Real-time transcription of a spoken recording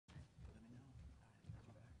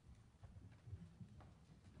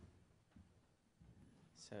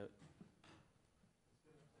So,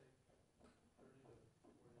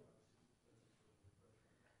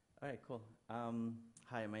 all right, cool.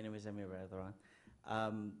 Hi, my name is Amir Radharan.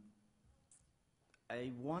 Um,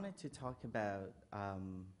 I wanted to talk about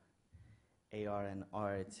AR and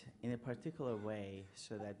art in a particular way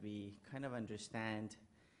so that we kind of understand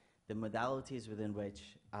the modalities within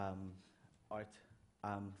which art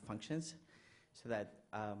functions, so that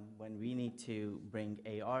when we need to bring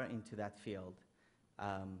AR into that field,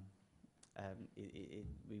 um,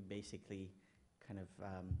 we basically kind of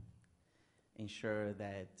ensure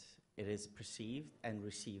that it is perceived and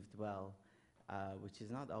received well, which is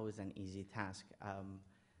not always an easy task.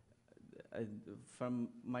 From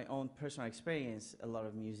my own personal experience, a lot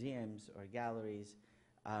of museums or galleries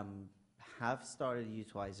have started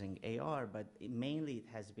utilizing AR, but mainly it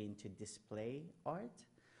has been to display art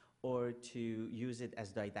or to use it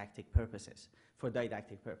as didactic purposes, for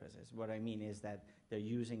didactic purposes. What I mean is that they're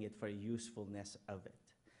using it for usefulness of it.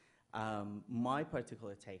 My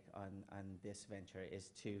particular take on this venture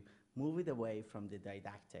is to move it away from the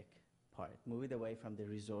didactic part, move it away from the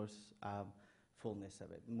resourcefulness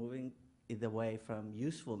of it, moving it away from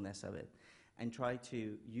usefulness of it, and try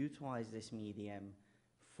to utilize this medium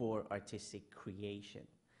for artistic creation.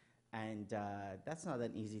 And that's not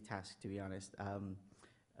an easy task, to be honest.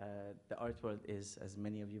 The art world is, as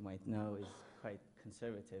many of you might know, is quite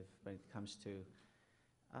conservative when it comes to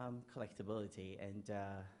collectability. And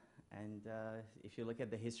if you look at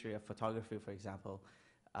the history of photography, for example,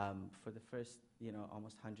 for the first,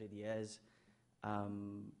 almost 100 years,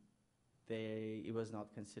 it was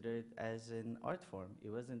not considered as an art form. It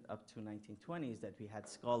wasn't up to 1920s that we had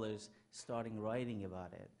scholars starting writing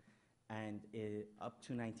about it. And up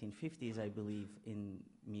to 1950s, I believe, in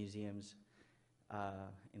museums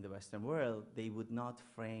in the Western world, they would not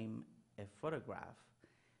frame a photograph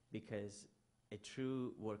because a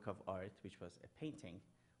true work of art, which was a painting,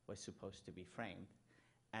 was supposed to be framed.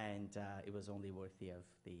 And it was only worthy of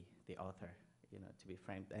the author, to be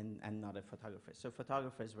framed, and not a photographer. So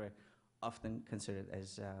photographers were often considered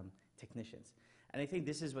as technicians. And I think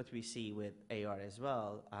this is what we see with AR as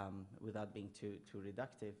well, without being too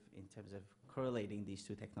reductive in terms of correlating these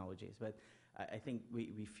two technologies. But I think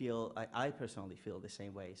we feel, I personally feel the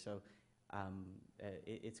same way. So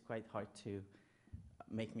it's quite hard to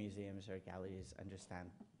make museums or galleries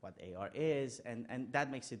understand what AR is, and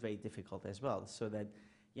that makes it very difficult as well. So that,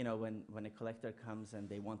 when a collector comes and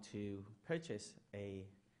they want to purchase an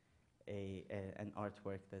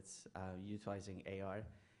artwork that's utilizing AR,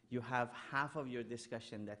 you have half of your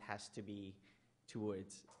discussion that has to be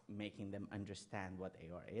towards making them understand what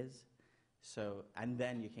AR is. So, and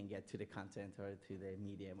then you can get to the content or to the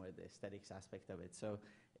medium or the aesthetics aspect of it. So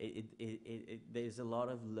there's a lot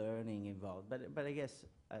of learning involved, but I guess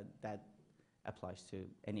that applies to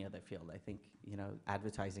any other field. I think,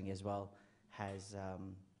 advertising as well has,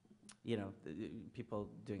 people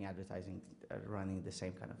doing advertising are running the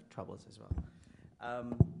same kind of troubles as well.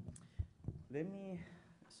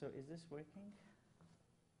 So is this working?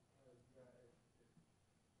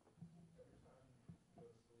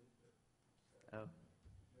 Oh,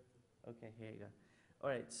 okay, here you go. All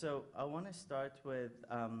right, so I want to start with,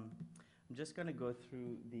 I'm just going to go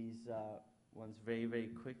through these ones very, very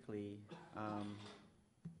quickly. Okay.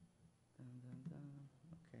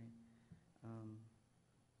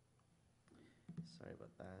 Sorry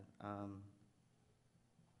about that. Oh,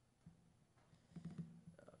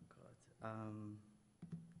 God. All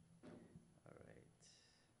right.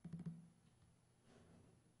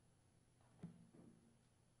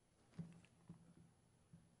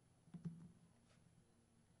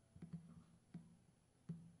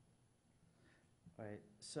 All right,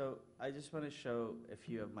 so I just want to show a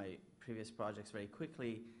few of my previous projects very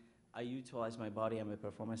quickly. I utilize my body. I'm a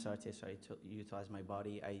performance artist, so I utilize my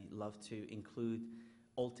body. I love to include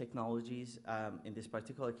old technologies. In this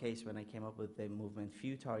particular case, when I came up with the movement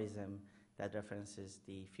Futurism, that references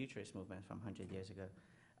the futurist movement from 100 years ago,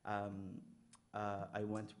 I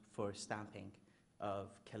went for stamping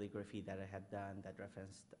of calligraphy that I had done that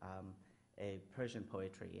referenced a Persian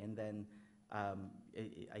poetry. And then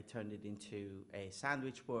I turned it into a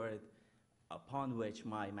sandwich board upon which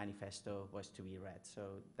my manifesto was to be read.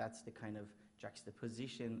 So that's the kind of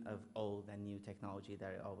juxtaposition of old and new technology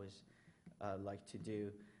that I always like to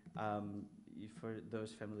do. For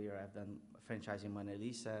those familiar, I've done franchising Mona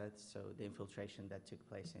Lisa, so the infiltration that took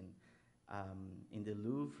place in the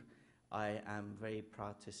Louvre. I am very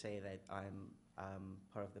proud to say that I'm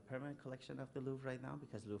part of the permanent collection of the Louvre right now,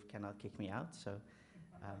 because Louvre cannot kick me out, so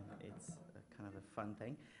it's kind of a fun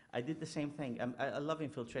thing. I did the same thing. I love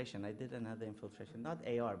infiltration. I did another infiltration, not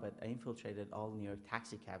AR, but I infiltrated all New York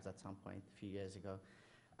taxi cabs at some point a few years ago.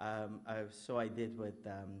 So I did with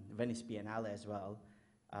Venice Biennale as well,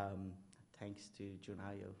 thanks to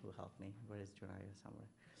Junayo who helped me. Where is Junayo? Somewhere.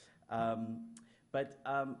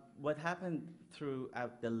 What happened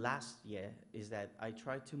throughout the last year is that I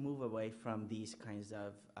tried to move away from these kinds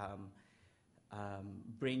of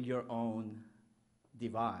bring your own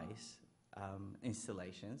device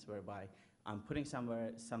installations, whereby I'm putting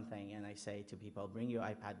something and I say to people, bring your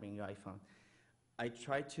iPad, bring your iPhone. I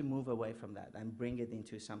tried to move away from that and bring it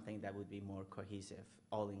into something that would be more cohesive,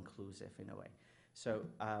 all-inclusive in a way. So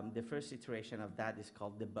the first iteration of that is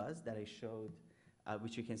called the Buzz that I showed,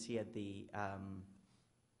 which you can see at the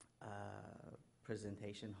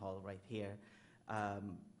presentation hall right here.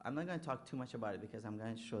 I'm not going to talk too much about it because I'm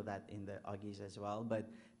going to show that in the Augies as well, but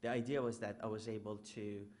the idea was that I was able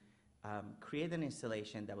to create an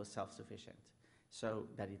installation that was self-sufficient, so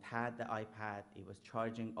that it had the iPad, it was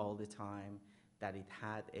charging all the time, that it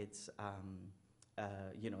had its,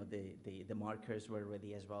 the markers were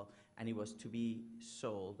ready as well, and it was to be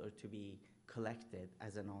sold or to be collected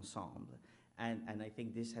as an ensemble. And I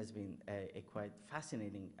think this has been a quite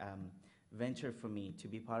fascinating venture for me to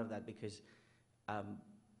be part of that, because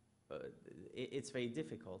it's very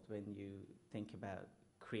difficult when you think about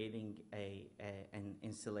creating an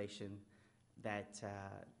installation that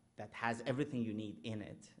has everything you need in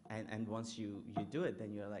it. And once you do it,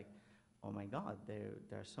 then you're like, oh my God,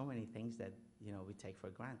 there are so many things that we take for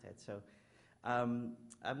granted. So I'm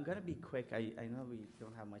going to be quick. I know we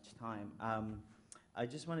don't have much time. I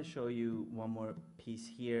just want to show you one more piece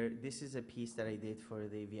here. This is a piece that I did for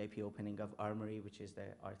the VIP opening of Armory, which is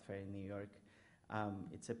the art fair in New York.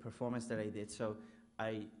 It's a performance that I did. So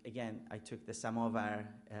I took the samovar.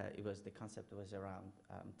 The concept was around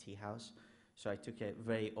tea house. So I took a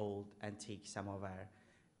very old antique samovar,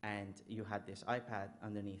 and you had this iPad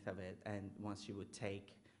underneath of it. And once you would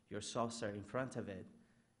take your saucer in front of it,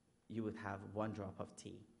 you would have one drop of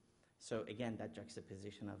tea. So again, that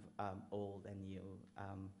juxtaposition of old and new,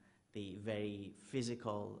 the very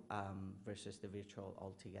physical versus the virtual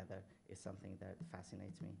altogether is something that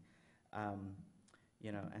fascinates me.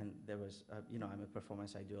 And there was, I'm a performer,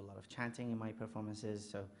 I do a lot of chanting in my performances.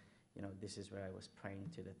 So, this is where I was praying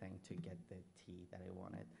to the thing to get the tea that I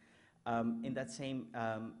wanted. In that same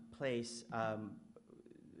place,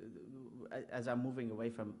 as I'm moving away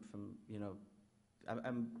from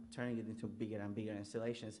I'm turning it into bigger and bigger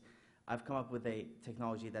installations. I've come up with a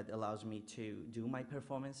technology that allows me to do my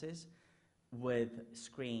performances with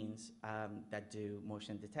screens that do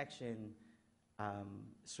motion detection,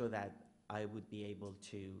 so that I would be able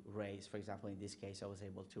to raise, for example, in this case, I was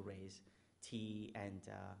able to raise tea and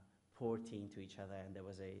pour tea into each other, and there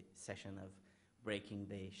was a session of breaking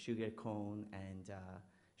the sugar cone and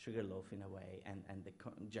sugar loaf in a way, and the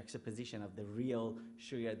juxtaposition of the real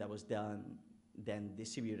sugar that was then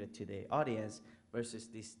distributed to the audience versus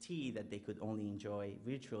this tea that they could only enjoy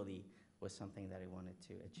virtually was something that I wanted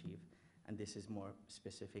to achieve. And this is more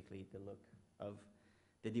specifically the look of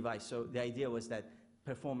the device. So the idea was that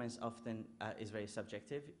performance often is very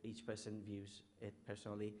subjective. Each person views it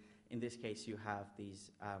personally. In this case, you have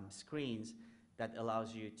these screens that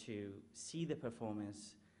allows you to see the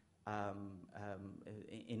performance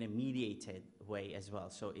in a mediated way as well.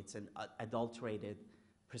 So it's an adulterated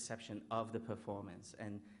perception of the performance,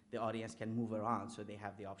 and the audience can move around, so they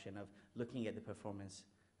have the option of looking at the performance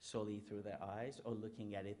solely through their eyes or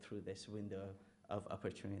looking at it through this window of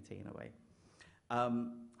opportunity in a way.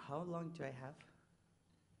 How long do I have?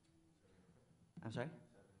 I'm sorry?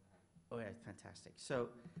 Oh yeah, fantastic. So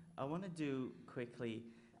I want to do quickly,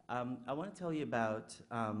 I want to tell you about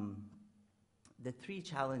the 3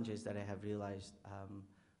 challenges that I have realized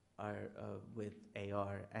are with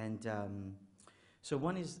AR. And so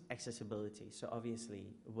one is accessibility. So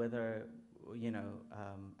obviously, whether,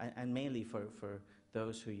 and mainly for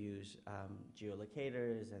those who use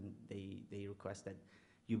geolocators, and they request that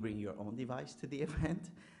you bring your own device to the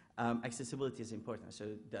event. Accessibility is important. So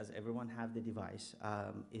does everyone have the device?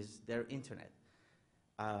 Is there internet?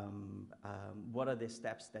 What are the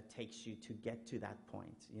steps that takes you to get to that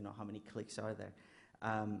point? How many clicks are there?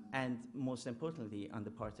 And most importantly, on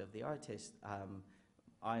the part of the artist,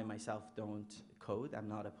 I myself don't code. I'm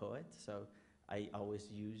not a poet, so I always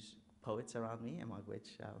use poets around me, among which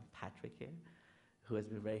Patrick here, who has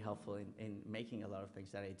been very helpful in making a lot of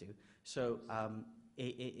things that I do. So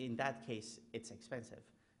in that case, it's expensive.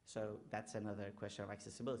 So that's another question of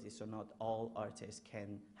accessibility. So not all artists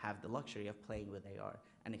can have the luxury of playing with AR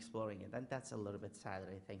and exploring it. And that's a little bit sad,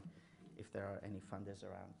 I think, if there are any funders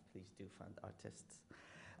around, please do fund artists.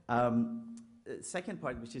 Second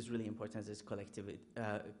part, which is really important, is collectibility.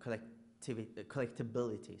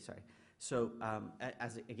 Sorry. So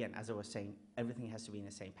again, as I was saying, everything has to be in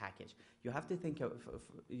the same package. You have to think of,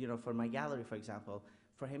 for my gallery, for example,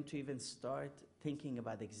 for him to even start thinking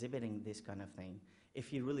about exhibiting this kind of thing, if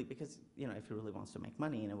he really, because if he really wants to make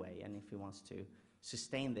money in a way, and if he wants to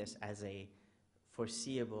sustain this as a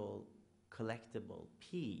foreseeable collectible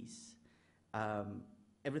piece,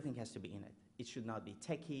 everything has to be in it. It should not be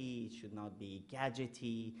techie, it should not be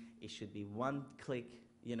gadgety, it should be one click,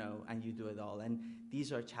 and you do it all. And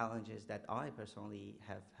these are challenges that I personally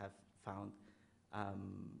have found,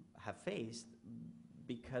 have faced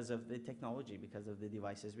because of the technology, because of the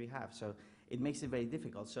devices we have. So it makes it very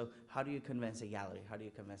difficult. So how do you convince a gallery? How do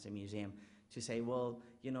you convince a museum to say, well,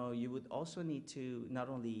 you would also need to not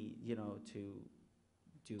only,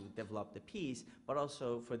 to develop the piece, but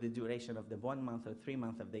also for the duration of the 1 month or 3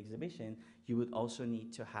 months of the exhibition, you would also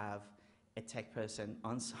need to have a tech person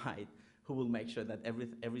on site who will make sure that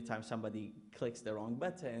every time somebody clicks the wrong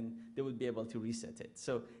button, they would be able to reset it.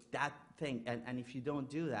 So that thing, and if you don't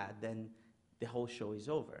do that, then the whole show is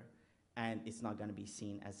over. And it's not going to be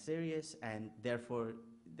seen as serious, and therefore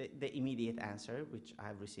the immediate answer, which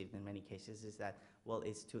I've received in many cases, is that, well,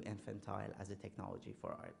 it's too infantile as a technology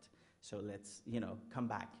for art. So let's, come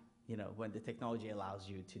back, when the technology allows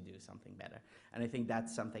you to do something better. And I think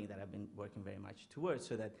that's something that I've been working very much towards,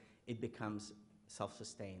 so that it becomes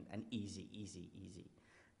self-sustained and easy.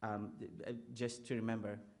 Just to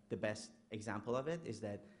remember, the best example of it is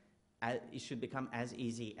that it should become as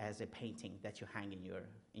easy as a painting that you hang in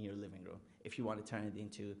your living room. If you want to turn it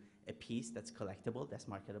into a piece that's collectible, that's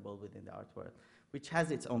marketable within the art world, which has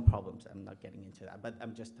its own problems. I'm not getting into that, but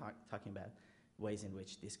I'm just talking about ways in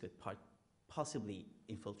which this could possibly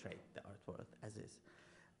infiltrate the art world as is.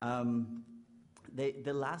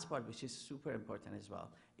 The last part, which is super important as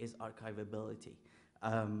well, is archivability.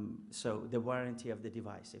 So the warranty of the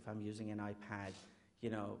device. If I'm using an iPad,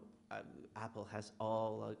 Apple has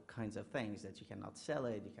all kinds of things that you cannot sell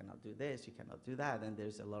it, you cannot do this, you cannot do that, and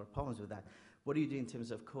there's a lot of problems with that. What do you do in terms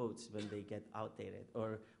of codes when they get outdated,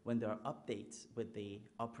 or when there are updates with the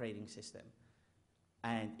operating system?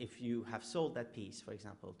 And if you have sold that piece, for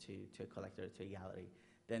example, to a collector, to a gallery,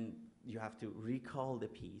 then you have to recall the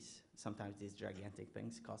piece. Sometimes these gigantic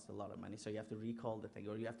things cost a lot of money, so you have to recall the thing,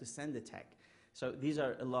 or you have to send the tech. So these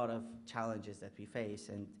are a lot of challenges that we face,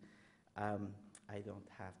 and I don't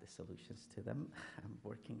have the solutions to them. I'm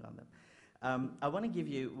working on them. I want to give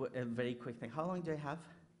you a very quick thing. How long do I have?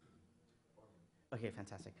 Okay,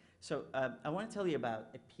 fantastic. So I want to tell you about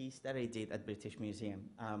a piece that I did at British Museum.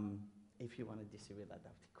 If you want to distribute that,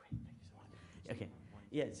 that would be great. Thank you so much. Okay.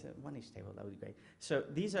 Yeah, it's one each table. That would be great. So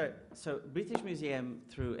British Museum,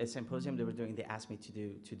 through a symposium they were doing, they asked me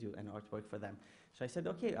to do an artwork for them. So I said,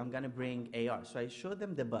 okay, I'm going to bring AR. So I showed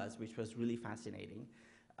them the buzz, which was really fascinating,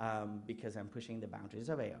 because I'm pushing the boundaries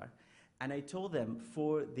of AR. And I told them,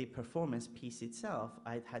 for the performance piece itself,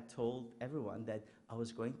 I had told everyone that I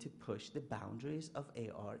was going to push the boundaries of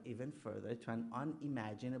AR even further to an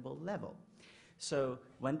unimaginable level. So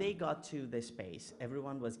when they got to the space,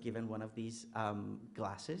 everyone was given one of these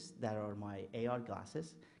glasses that are my AR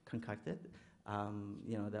glasses, concocted.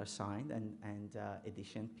 They're signed and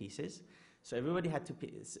edition pieces. So everybody had to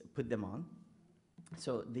put them on.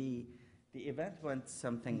 So the event went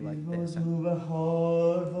something like this.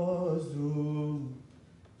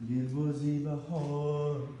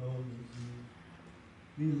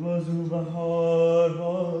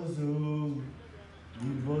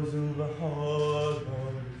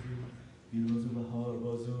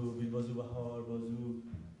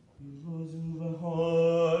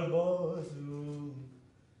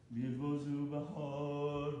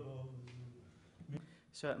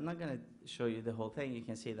 So I'm not going to show you the whole thing. You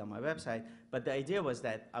can see it on my website. But the idea was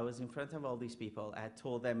that I was in front of all these people. I had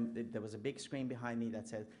told them that there was a big screen behind me that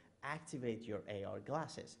said, activate your AR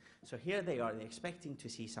glasses. So here they are, they're expecting to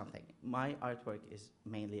see something. My artwork is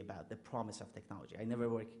mainly about the promise of technology. I never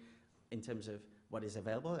work in terms of what is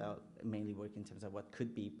available. I mainly work in terms of what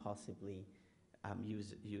could be possibly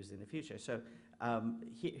used in the future. So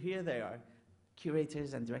here they are,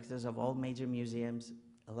 curators and directors of all major museums,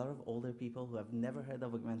 a lot of older people who have never heard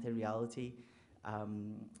of augmented reality,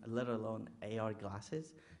 let alone AR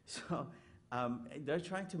glasses. So they're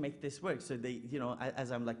trying to make this work. So they,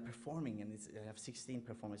 as I'm like performing, and I have 16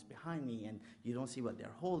 performers behind me, and you don't see what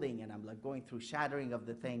they're holding, and I'm like going through shattering of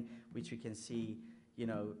the thing, which you can see,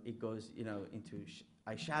 it goes, into,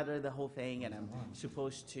 I shatter the whole thing, and I'm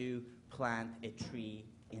supposed to plant a tree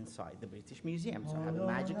inside the British Museum. So I have a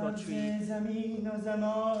magical tree.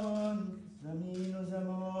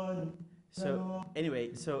 So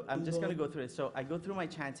anyway, so I'm just going to go through it. So I go through my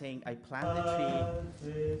chanting, I plant the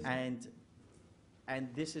tree, and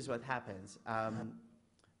this is what happens.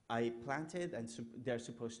 I planted, and they're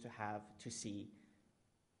supposed to see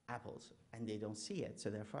apples, and they don't see it, so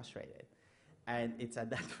they're frustrated. And it's at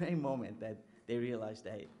that very moment that they realized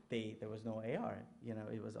that there was no AR. You know,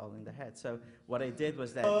 it was all in their head. So what I did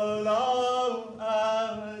was that. So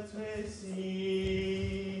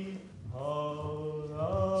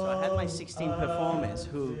I had my 16 performers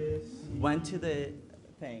who went to the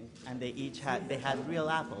thing, and they had real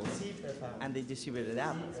apples, and they distributed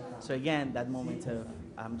apples. So again, that moment of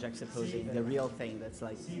juxtaposing the real thing that's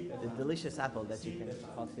like the delicious apple that you can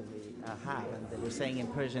possibly have, and they were saying in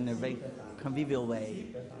Persian in a very convivial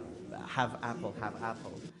way, have apple, have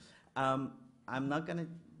apple. I'm not going to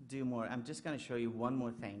do more. I'm just going to show you one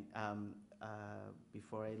more thing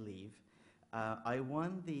before I leave. I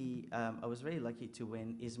won I was very lucky to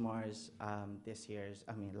win Ismar's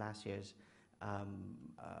last year's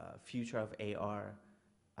Future of AR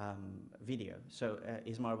video. So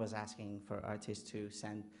Ismar was asking for artists to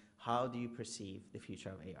send, how do you perceive the future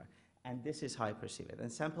of AR? And this is how I perceive it.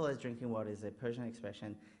 And simple as drinking water is a Persian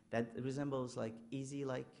expression that resembles like easy,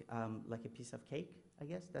 like a piece of cake, I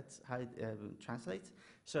guess. That's how it translates.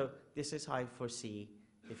 So this is how I foresee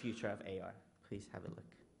the future of AR. Please have a look.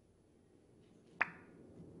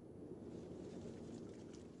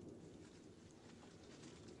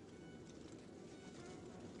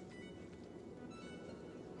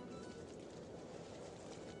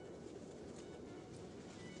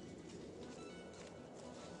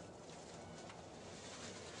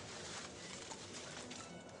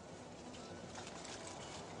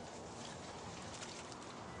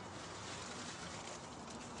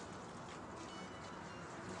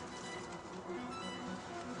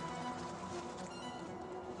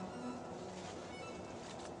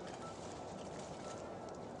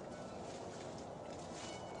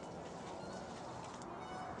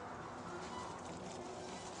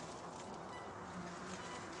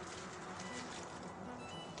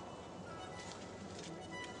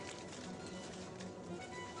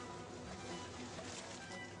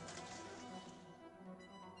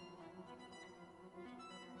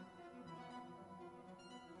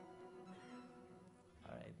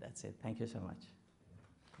 All right, that's it. Thank you so much.